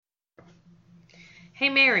Hey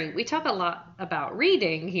Mary, we talk a lot about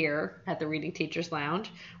reading here at the Reading Teachers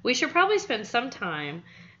Lounge. We should probably spend some time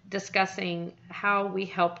discussing how we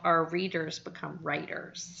help our readers become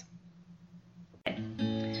writers.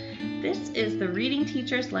 This is the Reading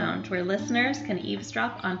Teachers Lounge, where listeners can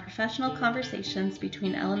eavesdrop on professional conversations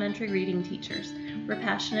between elementary reading teachers. We're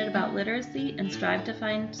passionate about literacy and strive to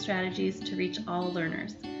find strategies to reach all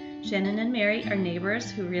learners. Shannon and Mary are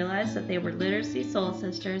neighbors who realized that they were literacy soul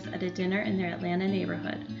sisters at a dinner in their Atlanta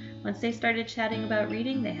neighborhood. Once they started chatting about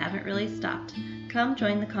reading, they haven't really stopped. Come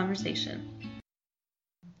join the conversation.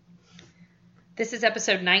 This is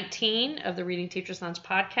episode 19 of the Reading Teachers Lounge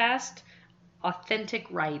podcast, Authentic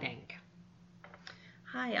Writing.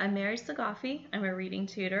 Hi, I'm Mary Sagaffi. I'm a reading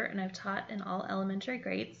tutor and I've taught in all elementary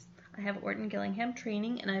grades. I have Orton Gillingham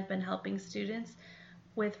training and I've been helping students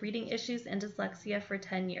with reading issues and dyslexia for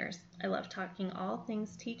 10 years. I love talking all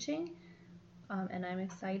things teaching, and I'm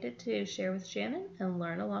excited to share with Shannon and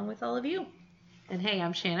learn along with all of you. And hey,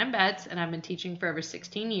 I'm Shannon Betts, and I've been teaching for over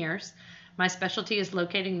 16 years. My specialty is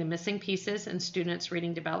locating the missing pieces in students'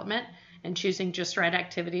 reading development and choosing just right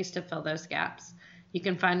activities to fill those gaps. You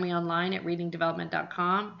can find me online at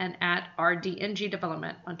readingdevelopment.com and at RDNG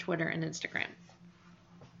Development on Twitter and Instagram.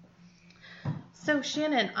 So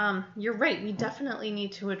Shannon, you're right. We definitely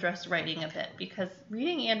need to address writing a bit because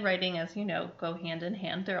reading and writing, as you know, go hand in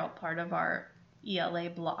hand. They're all part of our ELA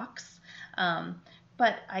blocks.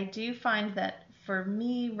 But I do find that for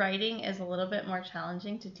me, writing is a little bit more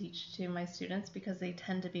challenging to teach to my students because they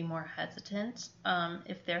tend to be more hesitant.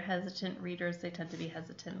 If they're hesitant readers, they tend to be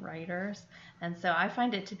hesitant writers. And so I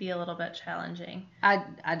find it to be a little bit challenging.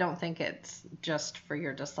 I don't think it's just for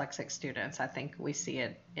your dyslexic students. I think we see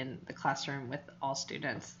it in the classroom with all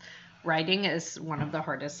students. Writing is one of the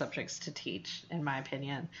hardest subjects to teach, in my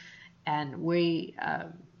opinion. And we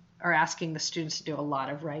are asking the students to do a lot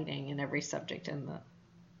of writing in every subject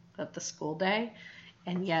of the school day,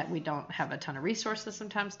 and yet we don't have a ton of resources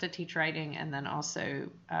sometimes to teach writing, and then also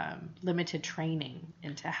limited training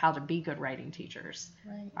into how to be good writing teachers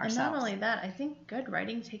ourselves. And not only that, I think good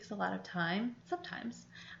writing takes a lot of time. Sometimes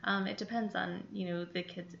it depends on the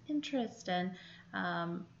kid's interest and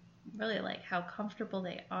really like how comfortable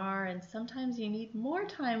they are, and sometimes you need more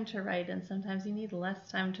time to write and sometimes you need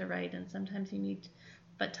less time to write, and sometimes you need,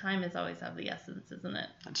 but time is always of the essence, isn't it?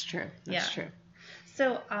 That's true. That's true.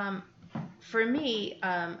 So for me,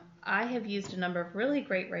 I have used a number of really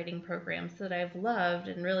great writing programs that I've loved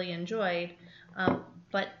and really enjoyed,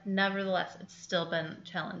 but nevertheless, it's still been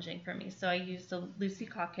challenging for me. So I used the Lucy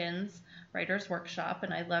Calkins Writer's Workshop,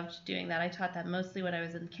 and I loved doing that. I taught that mostly when I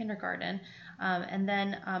was in kindergarten. And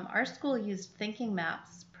then our school used Thinking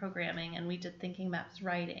Maps programming, and we did Thinking Maps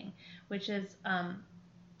writing, which is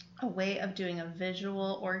a way of doing a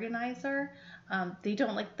visual organizer. They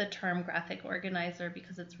don't like the term graphic organizer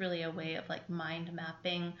because it's really a way of like mind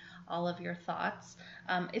mapping all of your thoughts.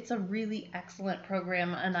 It's a really excellent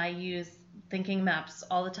program, and I use Thinking Maps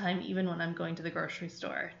all the time, even when I'm going to the grocery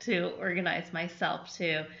store to organize myself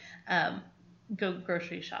to go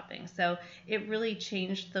grocery shopping. So it really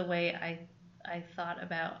changed the way I thought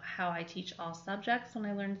about how I teach all subjects when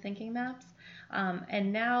I learned Thinking Maps.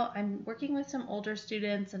 And now I'm working with some older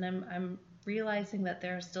students, and I'm realizing that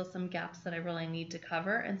there are still some gaps that I really need to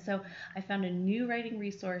cover. And so I found a new writing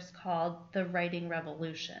resource called The Writing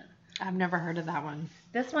Revolution. I've never heard of that one.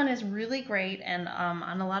 This one is really great, and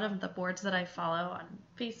on a lot of the boards that I follow on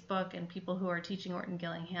Facebook and people who are teaching Orton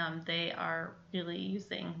Gillingham, they are really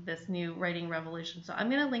using this new writing revolution. So I'm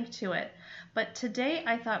going to link to it. But today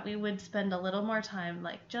I thought we would spend a little more time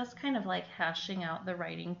just kind of hashing out the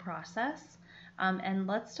writing process. And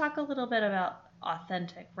let's talk a little bit about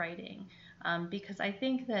authentic writing. Because I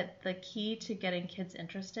think that the key to getting kids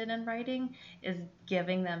interested in writing is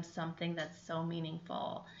giving them something that's so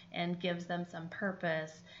meaningful and gives them some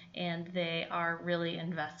purpose, and they are really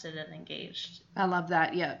invested and engaged. I love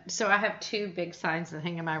that. Yeah. So I have two big signs that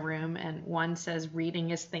hang in my room, and one says reading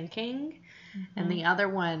is thinking, and the other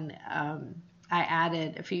one I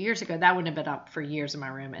added a few years ago. That wouldn't have been up for years in my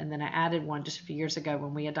room, and then I added one just a few years ago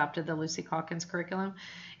when we adopted the Lucy Calkins curriculum,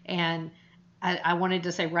 and I wanted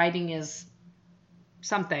to say writing is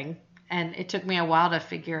something, and it took me a while to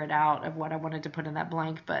figure it out of what I wanted to put in that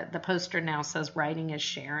blank, but the poster now says writing is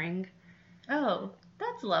sharing. Oh,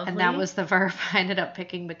 that's lovely. And that was the verb I ended up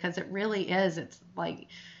picking because it really is. It's like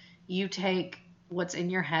you take what's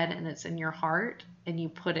in your head and it's in your heart and you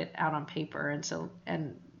put it out on paper.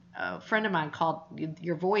 And a friend of mine called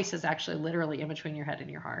your voice is actually literally in between your head and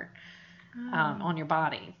your heart, on your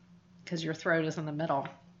body, because your throat is in the middle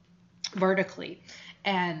vertically.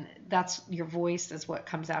 And that's, your voice is what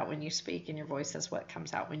comes out when you speak, and your voice is what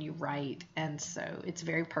comes out when you write. And so it's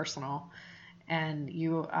very personal. And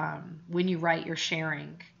you, when you write, you're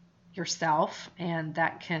sharing yourself, and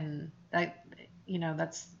that's a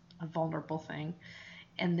vulnerable thing.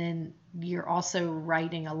 And then you're also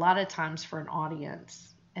writing a lot of times for an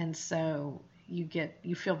audience. And so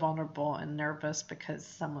you feel vulnerable and nervous because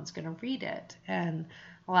someone's going to read it. And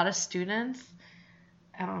a lot of students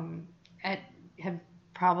have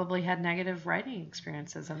probably had negative writing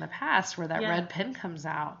experiences in the past where that red pen comes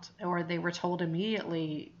out, or they were told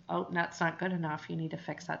immediately, oh, that's not good enough. You need to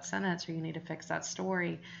fix that sentence, or you need to fix that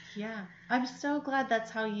story. Yeah. I'm so glad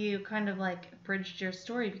that's how you kind of like bridged your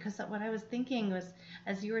story, because what I was thinking was,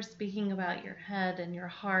 as you were speaking about your head and your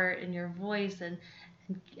heart and your voice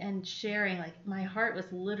and sharing, like my heart was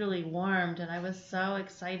literally warmed and I was so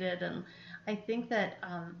excited. And I think that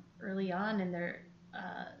early on in their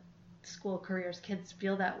school careers, kids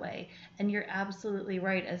feel that way. And you're absolutely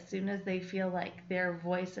right. As soon as they feel like their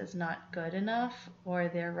voice is not good enough or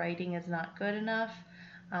their writing is not good enough,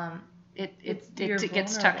 it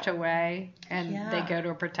gets tucked away, and they go to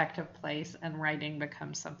a protective place, and writing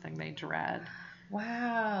becomes something they dread.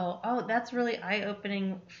 Wow. Oh, that's really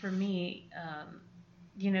eye-opening for me,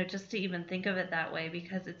 just to even think of it that way,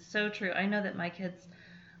 because it's so true. I know that my kids,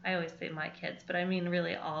 I always say my kids, but I mean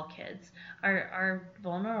really all kids are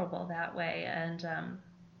vulnerable that way. And,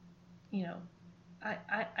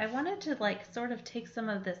 I wanted to like sort of take some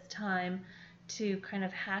of this time to kind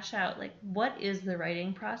of hash out like what is the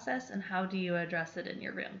writing process and how do you address it in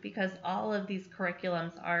your room, because all of these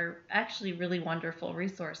curriculums are actually really wonderful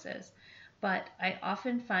resources, but I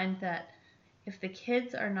often find that if the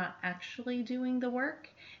kids are not actually doing the work,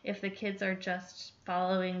 if the kids are just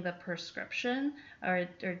following the prescription or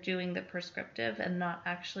doing the prescriptive and not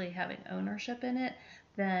actually having ownership in it,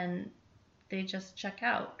 then they just check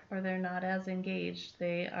out or they're not as engaged.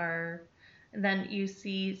 Then you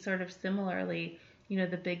see sort of similarly,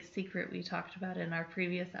 the big secret we talked about in our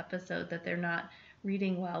previous episode, that they're not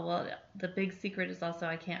reading well. Well, the big secret is also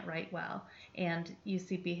I can't write well. And you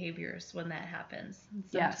see behaviors when that happens.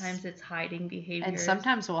 Sometimes it's hiding behaviors. And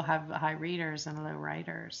sometimes we'll have high readers and low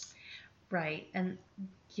writers. Right. And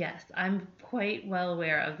yes, I'm quite well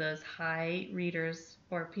aware of those high readers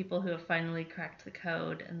or people who have finally cracked the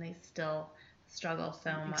code and they still struggle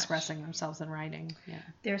so much expressing themselves in writing. Yeah.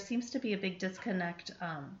 There seems to be a big disconnect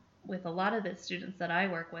with a lot of the students that I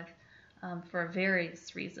work with for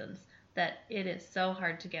various reasons, that it is so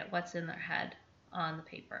hard to get what's in their head on the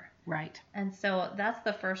paper. Right. And so that's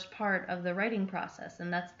the first part of the writing process,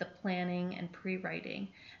 and that's the planning and pre-writing.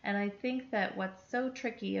 And I think that what's so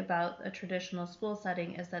tricky about a traditional school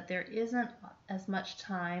setting is that there isn't as much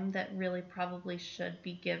time that really probably should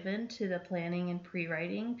be given to the planning and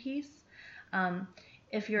pre-writing piece.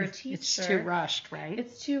 If you're a teacher, it's too rushed, right?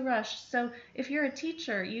 It's too rushed. So if you're a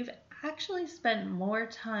teacher, you've actually spent more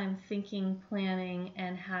time thinking, planning,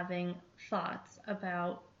 and having thoughts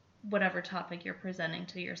about whatever topic you're presenting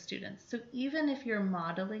to your students. So even if you're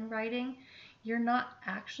modeling writing, you're not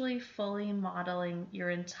actually fully modeling your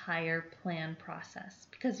entire plan process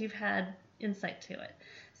because you've had insight to it.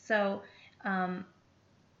 So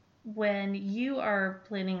when you are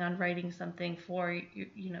planning on writing something for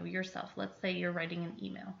yourself, let's say you're writing an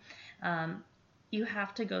email, you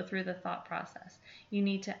have to go through the thought process. You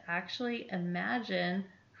need to actually imagine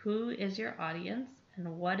who is your audience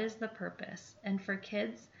and what is the purpose. And for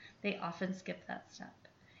kids, they often skip that step.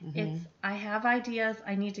 Mm-hmm. It's, I have ideas,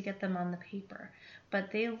 I need to get them on the paper.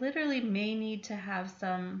 But they literally may need to have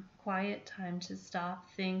some quiet time to stop,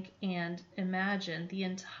 think, and imagine the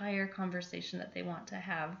entire conversation that they want to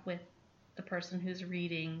have with the person who's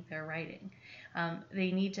reading their writing.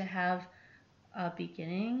 They need to have a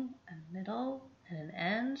beginning, a middle, and an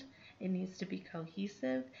end. It needs to be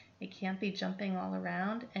cohesive. It can't be jumping all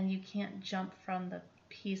around, and you can't jump from the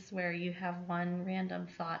piece where you have one random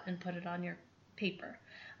thought and put it on your paper.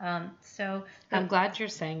 I'm glad you're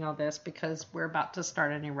saying all this because we're about to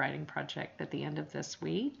start a new writing project at the end of this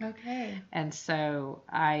week. Okay. And so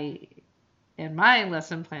in my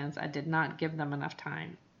lesson plans, I did not give them enough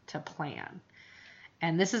time to plan.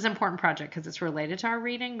 And this is an important project because it's related to our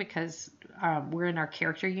reading because we're in our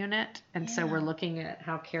character unit. And so we're looking at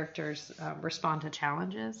how characters respond to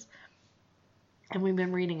challenges. And we've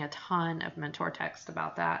been reading a ton of mentor text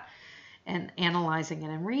about that and analyzing it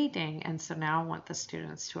in reading. And so now I want the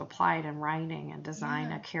students to apply it in writing and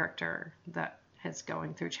design a character that is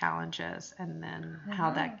going through challenges and then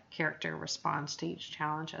how that character responds to each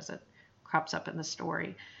challenge as it crops up in the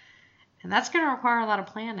story. And that's going to require a lot of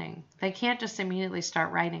planning. They can't just immediately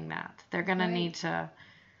start writing that. They're going to need to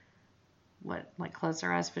like close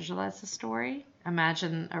their eyes, visualize the story,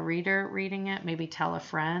 imagine a reader reading it, maybe tell a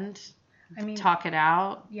friend, I mean, talk it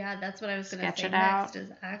out. Yeah, that's what I was going to Sketch say it next out.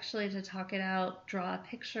 is actually to talk it out, draw a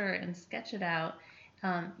picture and sketch it out,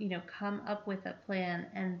 come up with a plan,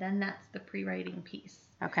 and then that's the pre-writing piece.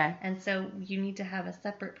 Okay. And so you need to have a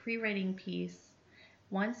separate pre-writing piece.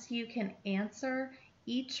 Once you can answer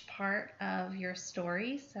each part of your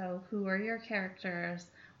story, so who are your characters,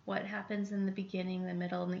 what happens in the beginning, the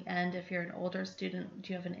middle, and the end. If you're an older student,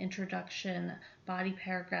 do you have an introduction, body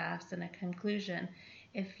paragraphs, and a conclusion?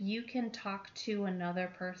 If you can talk to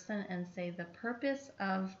another person and say the purpose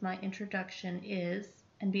of my introduction is,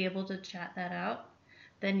 and be able to chat that out,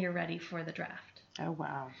 then you're ready for the draft. Oh,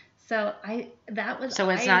 wow. So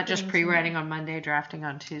it's not just pre-writing on Monday, drafting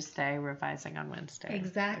on Tuesday, revising on Wednesday.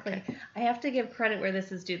 Exactly. Okay. I have to give credit where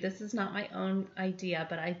this is due. This is not my own idea,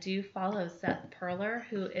 but I do follow Seth Perler,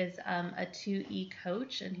 who is a 2E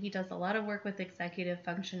coach, and he does a lot of work with executive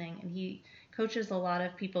functioning, and he coaches a lot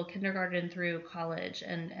of people kindergarten through college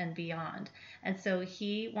and beyond. And so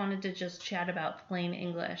he wanted to just chat about plain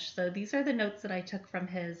English. So these are the notes that I took from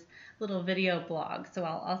his little video blog. So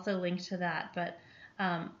I'll also link to that. But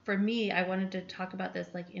for me, I wanted to talk about this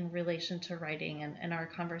like in relation to writing and our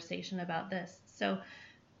conversation about this. So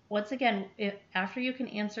once again, after you can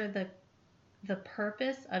answer the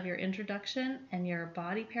purpose of your introduction and your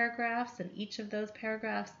body paragraphs and each of those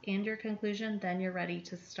paragraphs and your conclusion, then you're ready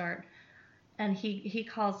to start. And he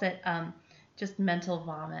calls it just mental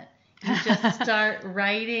vomit. You just start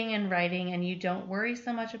writing, and you don't worry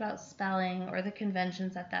so much about spelling or the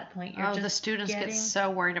conventions at that point. The students get so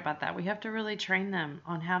worried about that. We have to really train them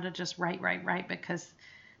on how to just write, because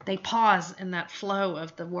they pause in that flow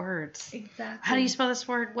of the words. Exactly. How do you spell this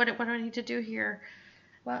word? What do I need to do here?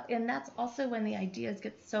 Well, and that's also when the ideas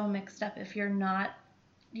get so mixed up. If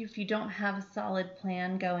you don't have a solid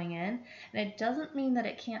plan going in, and it doesn't mean that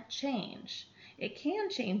it can't change. It can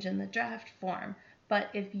change in the draft form. But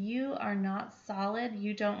if you are not solid,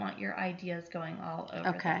 you don't want your ideas going all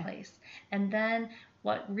over the place. And then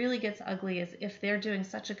what really gets ugly is if they're doing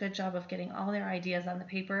such a good job of getting all their ideas on the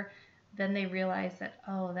paper, then they realize that,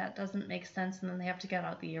 oh, that doesn't make sense, and then they have to get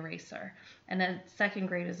out the eraser. And then second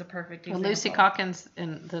grade is a perfect example. Well, Lucy Calkins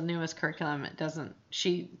in the newest curriculum,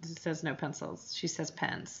 she says no pencils. She says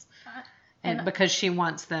pens. And because she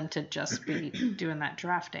wants them to just be doing that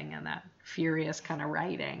drafting and that furious kind of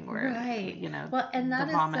writing, where well, and that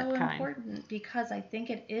is so important, because I think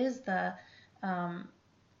it is the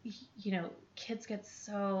kids get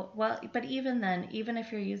so well. But even then, even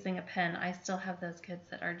if you're using a pen, I still have those kids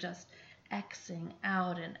that are just Xing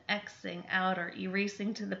out or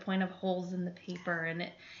erasing to the point of holes in the paper, and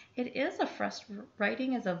it is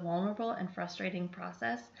writing is a vulnerable and frustrating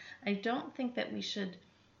process. I don't think that we should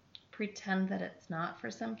pretend that it's not for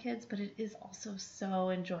some kids, but it is also so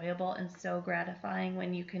enjoyable and so gratifying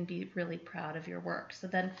when you can be really proud of your work. So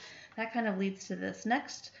then that kind of leads to this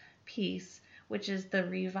next piece, which is the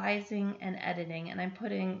revising and editing. And I'm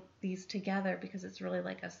putting these together because it's really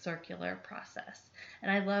like a circular process. And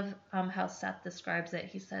I love how Seth describes it.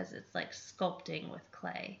 He says it's like sculpting with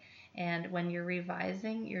clay. And when you're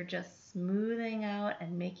revising, you're just smoothing out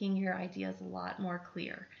and making your ideas a lot more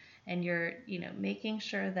clear. And you're, making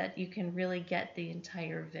sure that you can really get the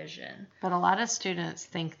entire vision. But a lot of students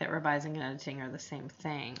think that revising and editing are the same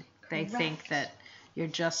thing. They think that you're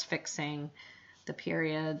just fixing the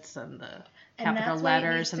periods and the capital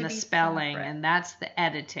letters and the spelling, and that's the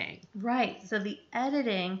editing. Right. So the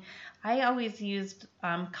editing, I always used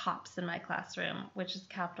COPS in my classroom, which is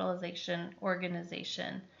capitalization,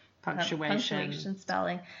 organization, punctuation,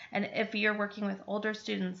 spelling. And if you're working with older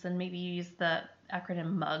students, then maybe you use the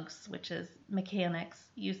acronym MUGS, which is mechanics,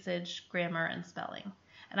 usage, grammar, and spelling.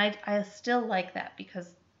 And I still like that because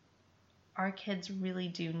our kids really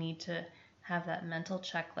do need to have that mental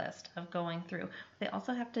checklist of going through. They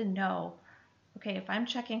also have to know, okay, if I'm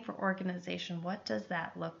checking for organization, what does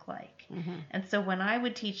that look like? Mm-hmm. And so when I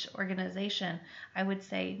would teach organization, I would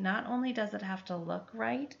say not only does it have to look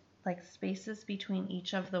right, like spaces between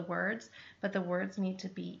each of the words, but the words need to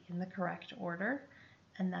be in the correct order,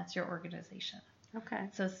 and that's your organization. Okay.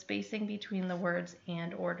 So spacing between the words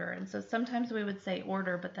and order. And so sometimes we would say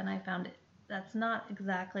order, but then I found that's not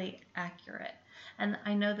exactly accurate. And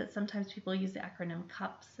I know that sometimes people use the acronym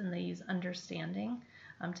CUPS and they use understanding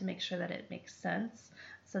to make sure that it makes sense.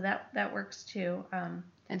 So that works too.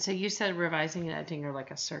 And so you said revising and editing are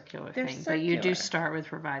like a circular thing, circular. But you do start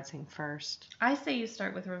with revising first. I say you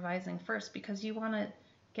start with revising first because you want to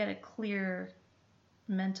get a clear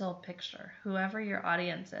mental picture, whoever your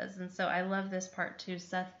audience is. And so I love this part too.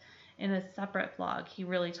 Seth, in a separate blog, he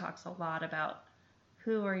really talks a lot about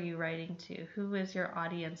Who are you writing to? Who is your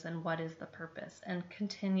audience and what is the purpose? And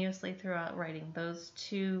continuously throughout writing, those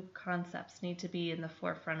two concepts need to be in the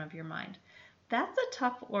forefront of your mind. That's a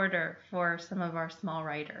tough order for some of our small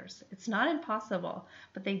writers. It's not impossible,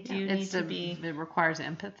 but they do need to be. It requires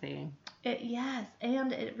empathy. Yes,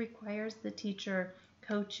 and it requires the teacher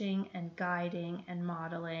coaching and guiding and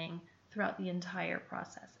modeling throughout the entire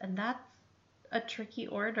process. And that's a tricky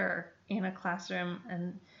order in a classroom,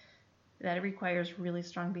 and that requires really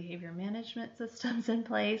strong behavior management systems in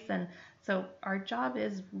place. And so our job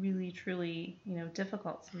is really, truly,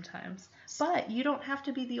 difficult sometimes. But you don't have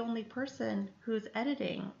to be the only person who's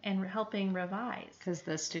editing and helping revise. Because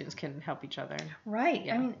the students can help each other. Right.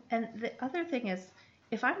 Yeah. I mean, and the other thing is,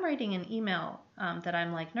 if I'm writing an email that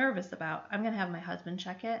I'm like nervous about, I'm going to have my husband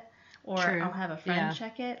check it, or True. I'll have a friend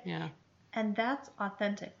check it. Yeah. And that's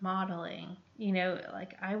authentic modeling.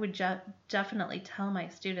 Like I would definitely tell my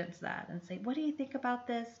students that and say, what do you think about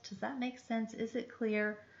this? Does that make sense? Is it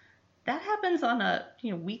clear? That happens on a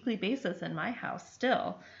weekly basis in my house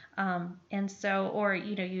still. And so, or,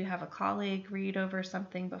 you have a colleague read over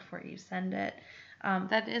something before you send it.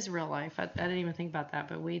 That is real life. I didn't even think about that,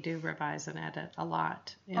 but we do revise and edit a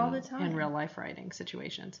lot all the time in real life writing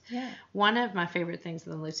situations. Yeah. One of my favorite things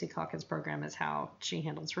in the Lucy Calkins program is how she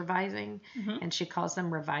handles revising, and she calls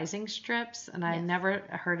them revising strips. And I never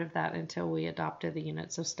heard of that until we adopted the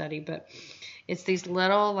units of study, but it's these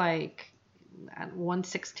little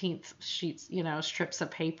 1/16 sheets, strips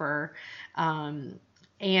of paper.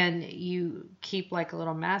 And you keep like a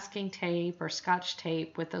little masking tape or Scotch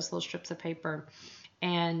tape with those little strips of paper.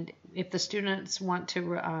 And if the students want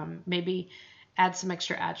to maybe add some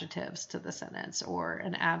extra adjectives to the sentence or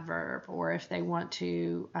an adverb, or if they want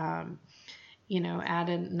to, add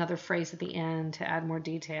another phrase at the end to add more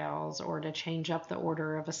details or to change up the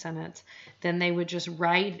order of a sentence, then they would just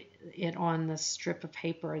write it on the strip of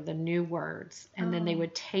paper, the new words, and then they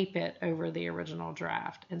would tape it over the original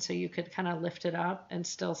draft. And so you could kind of lift it up and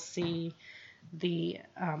still see the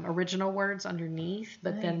original words underneath,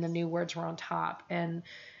 but then the new words were on top. And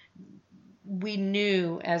we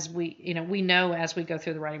knew as we go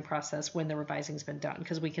through the writing process when the revising's been done,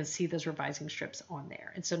 because we can see those revising strips on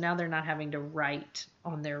there. And so now they're not having to write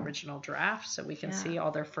on their original draft, so we can see all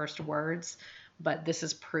their first words, but this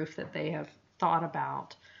is proof that they have thought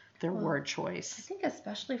about their word choice. I think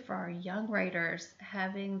especially for our young writers,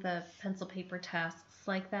 having the pencil paper tasks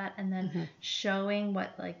like that, and then showing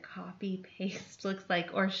what like copy paste looks like,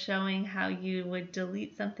 or showing how you would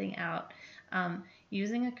delete something out.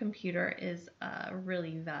 Using a computer is a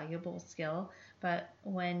really valuable skill, but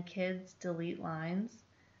when kids delete lines,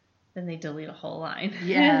 then they delete a whole line.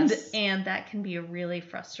 Yes. and that can be a really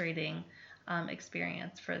frustrating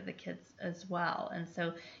experience for the kids as well. And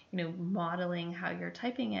so, modeling how you're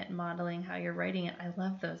typing it, modeling how you're writing it. I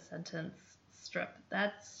love those sentence strip.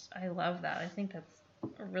 I love that. I think that's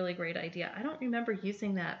a really great idea. I don't remember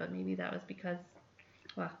using that, but maybe that was because,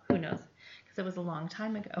 well, who knows? Because it was a long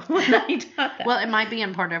time ago when I taught that. Well, it might be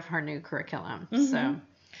in part of her new curriculum. So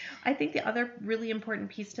I think the other really important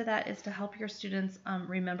piece to that is to help your students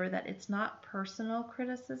remember that it's not personal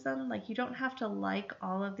criticism. Like, you don't have to like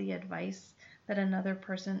all of the advice that another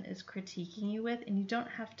person is critiquing you with, and you don't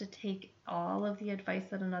have to take all of the advice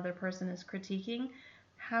that another person is critiquing.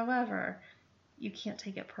 However, you can't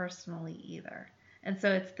take it personally either. And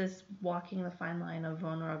so it's this walking the fine line of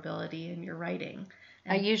vulnerability in your writing.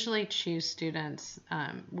 I usually choose students.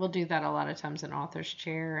 We'll do that a lot of times in author's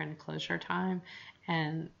chair and closure time.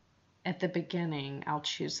 And at the beginning, I'll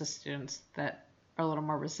choose the students that are a little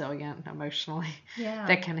more resilient emotionally,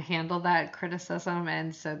 that can handle that criticism.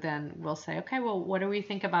 And so then we'll say, okay, well, what do we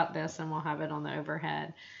think about this? And we'll have it on the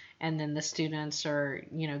overhead. And then the students are,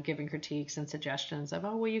 giving critiques and suggestions of,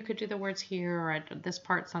 oh, well, you could do the words here, or this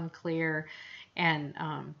part's unclear. And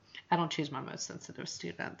I don't choose my most sensitive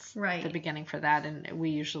students at the beginning for that. And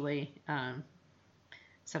we usually,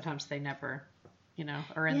 sometimes they never,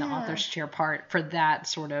 are in the author's chair part for that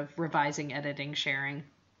sort of revising, editing, sharing.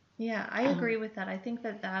 Yeah, I agree with that. I think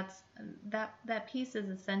that piece is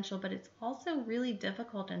essential, but it's also really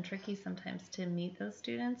difficult and tricky sometimes to meet those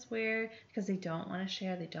students because they don't want to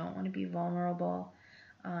share, they don't want to be vulnerable.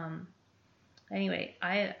 Anyway,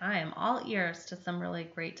 I am all ears to some really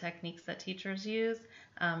great techniques that teachers use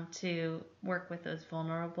to work with those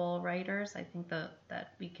vulnerable writers. I think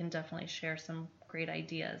that we can definitely share some great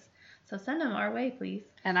ideas. So send them our way, please.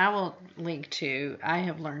 And I will link to, I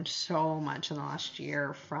have learned so much in the last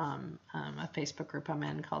year from a Facebook group I'm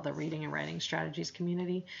in called the Reading and Writing Strategies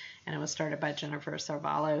Community. And it was started by Jennifer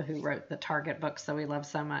Sarvallo, who wrote the Target books that we love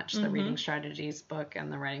so much, the Reading Strategies book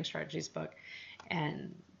and the Writing Strategies book.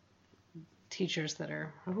 And teachers that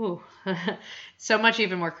are so much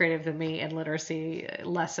even more creative than me in literacy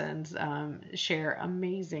lessons share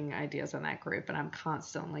amazing ideas in that group, and I'm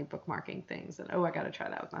constantly bookmarking things and I got to try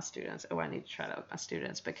that with my students. I need to try that with my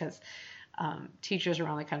students, because teachers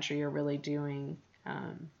around the country are really doing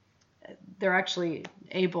they're actually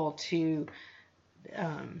able to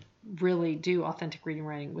really do authentic reading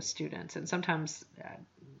writing with students. And sometimes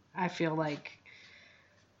I feel like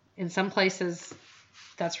in some places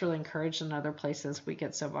that's really encouraged, in other places we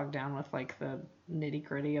get so bogged down with like the nitty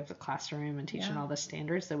gritty of the classroom and teaching all the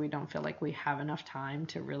standards that we don't feel like we have enough time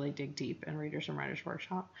to really dig deep in Readers and Writers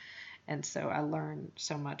Workshop. And so I learn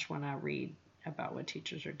so much when I read about what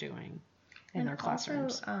teachers are doing in their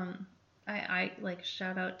classrooms. Also, I like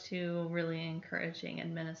shout out to really encouraging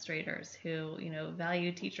administrators who,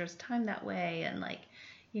 value teachers' time that way. And like,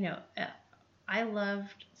 I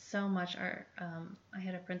loved so much I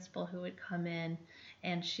had a principal who would come in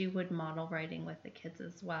and she would model writing with the kids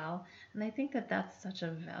as well. And I think that that's such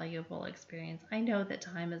a valuable experience. I know that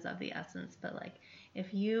time is of the essence, but like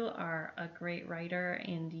if you are a great writer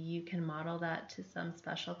and you can model that to some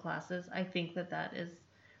special classes, I think that that is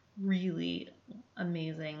really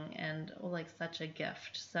amazing and like such a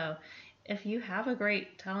gift. So if you have a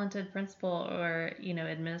great talented principal or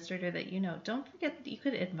administrator that don't forget that you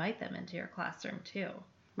could invite them into your classroom too.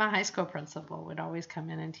 My high school principal would always come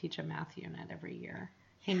in and teach a math unit every year.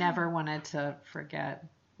 He never wanted to forget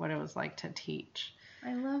what it was like to teach.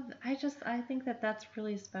 I think that that's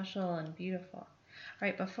really special and beautiful. All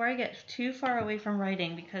right, before I get too far away from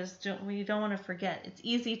writing, because we don't want to forget, it's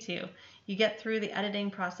easy to. You get through the editing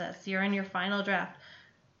process, you're in your final draft.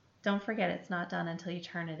 Don't forget, it's not done until you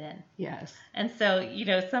turn it in. Yes. And so,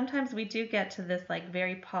 sometimes we do get to this like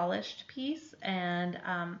very polished piece, and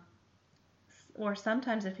or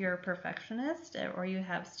sometimes if you're a perfectionist or you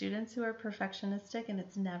have students who are perfectionistic and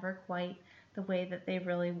it's never quite the way that they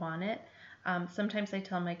really want it, sometimes I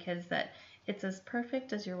tell my kids that it's as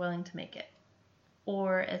perfect as you're willing to make it,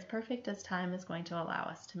 or as perfect as time is going to allow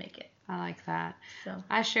us to make it. I like that. So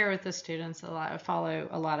I share with the students a lot. I follow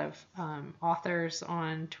a lot of authors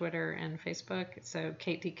on Twitter and Facebook. So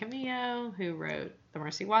Kate DiCamillo, who wrote the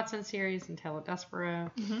Mercy Watson series and Tale of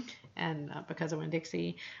Despereaux, and Because of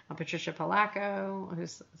Winn-Dixie, Patricia Polacco,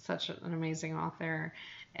 who's such an amazing author,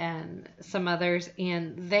 and some others.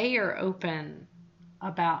 And they are open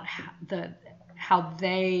about how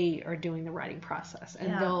they are doing the writing process,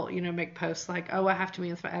 and they'll make posts like, I have to meet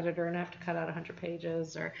with my editor and I have to cut out 100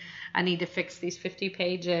 pages, or I need to fix these 50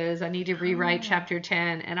 pages, I need to rewrite chapter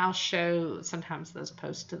 10. And I'll show sometimes those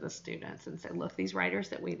posts to the students and say, look, these writers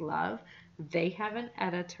that we love, they have an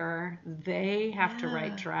editor, they have to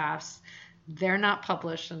write drafts, they're not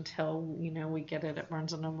published until we get it at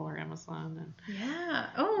Barnes & Noble or Amazon.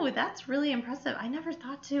 And that's really impressive. I never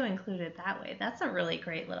thought to include it that way. That's a really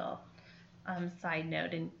great little side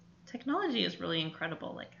note. And technology is really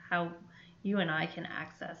incredible, like how you and I can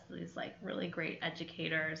access these like really great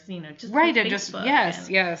educators, just right, and just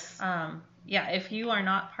yes. If you are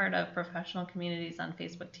not part of professional communities on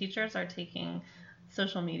Facebook, teachers are taking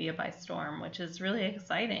social media by storm, which is really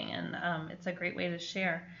exciting, and it's a great way to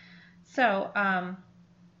share. So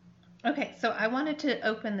so I wanted to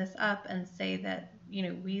open this up and say that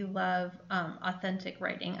we love authentic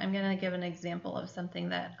writing. I'm going to give an example of something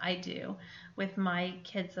that I do with my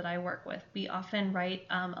kids that I work with. We often write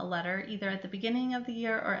a letter either at the beginning of the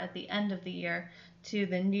year or at the end of the year to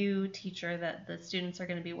the new teacher that the students are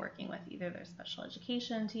going to be working with, either their special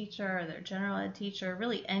education teacher or their general ed teacher,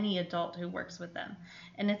 really any adult who works with them.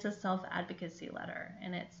 And it's a self-advocacy letter.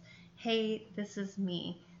 And it's, hey, this is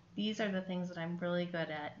me. These are the things that I'm really good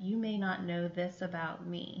at. You may not know this about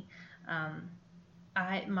me.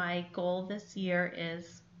 My goal this year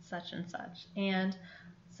is such and such, and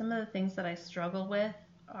some of the things that I struggle with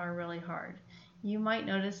are really hard. You might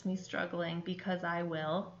notice me struggling because I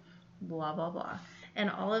will, blah, blah, blah. And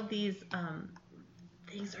all of these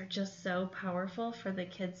things are just so powerful for the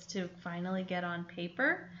kids to finally get on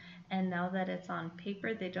paper. And now that it's on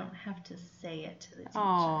paper, they don't have to say it to the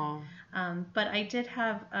teacher. But I did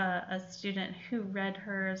have a student who read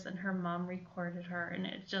hers, and her mom recorded her, and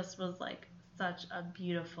it just was like such a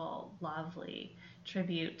beautiful, lovely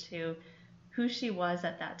tribute to who she was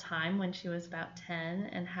at that time when she was about 10,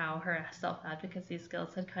 and how her self-advocacy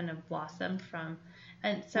skills had kind of blossomed from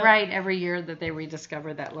And so right, every year that they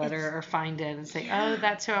rediscover that letter or find it and say, oh,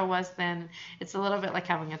 that's who I was then. It's a little bit like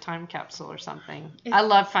having a time capsule or something. I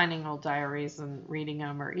love finding old diaries and reading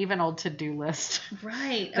them, or even old to-do lists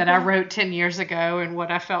right that I wrote 10 years ago and what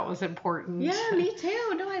I felt was important. Yeah, me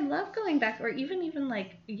too. No, I love going back, or even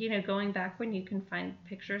like, going back when you can find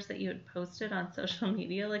pictures that you had posted on social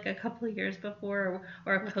media like a couple of years before,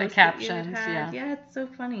 or a With post the captions, that you had. Yeah, it's so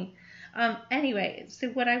funny. Anyway, so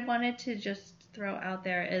what I wanted to just throw out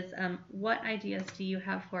there is, what ideas do you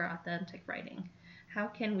have for authentic writing? How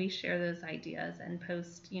can we share those ideas and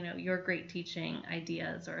post, your great teaching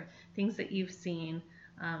ideas or things that you've seen,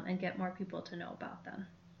 and get more people to know about them?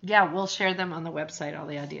 Yeah, we'll share them on the website, all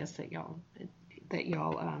the ideas that y'all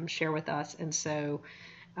share with us. And so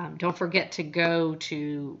don't forget to go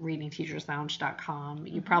to readingteacherslounge.com.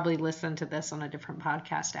 You probably listen to this on a different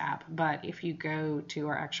podcast app, but if you go to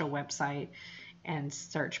our actual website and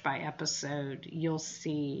search by episode, you'll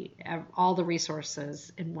see all the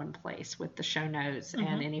resources in one place with the show notes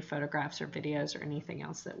and any photographs or videos or anything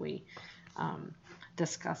else that we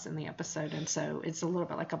discuss in the episode. And so it's a little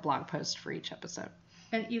bit like a blog post for each episode.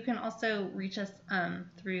 And you can also reach us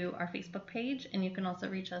through our Facebook page, and you can also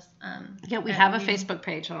reach us. Yeah, we have a Facebook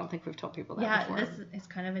page. I don't think we've told people that before. Yeah, this is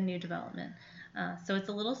kind of a new development. So it's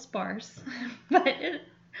a little sparse, but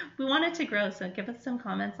we want it to grow. So give us some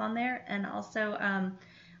comments on there, and also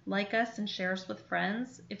like us and share us with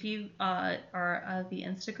friends. If you are the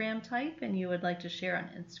Instagram type and you would like to share on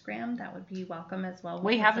Instagram, that would be welcome as well.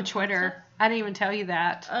 We have a Twitter. I didn't even tell you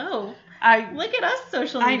that. Oh, look at us,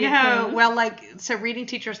 social media. I know. Queens. Well, so Reading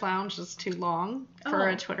Teachers Lounge is too long for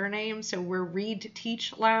a Twitter name, so we're Read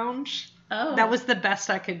Teach Lounge. Oh, that was the best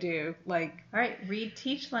I could do. All right, Read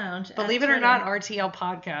Teach Lounge. Believe it or not, RTL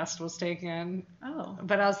Podcast was taken. Oh,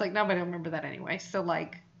 but I was like, nobody will remember that anyway. So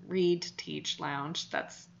Read Teach Lounge.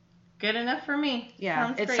 That's good enough for me. Yeah,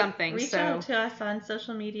 Sounds it's great. something. Reach out to us on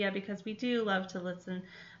social media, because we do love to listen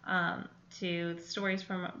to stories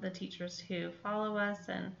from the teachers who follow us,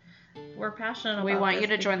 and we're passionate about. We want you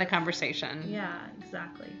to join the conversation. Yeah,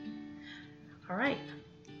 exactly. All right.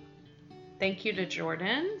 Thank you to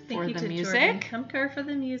Jordan for the music. Thank you to Jordan Kemker for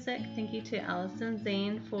the music. Thank you to Allison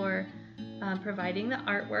Zane for providing the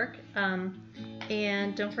artwork.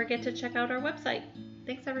 And don't forget to check out our website.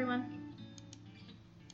 Thanks, everyone.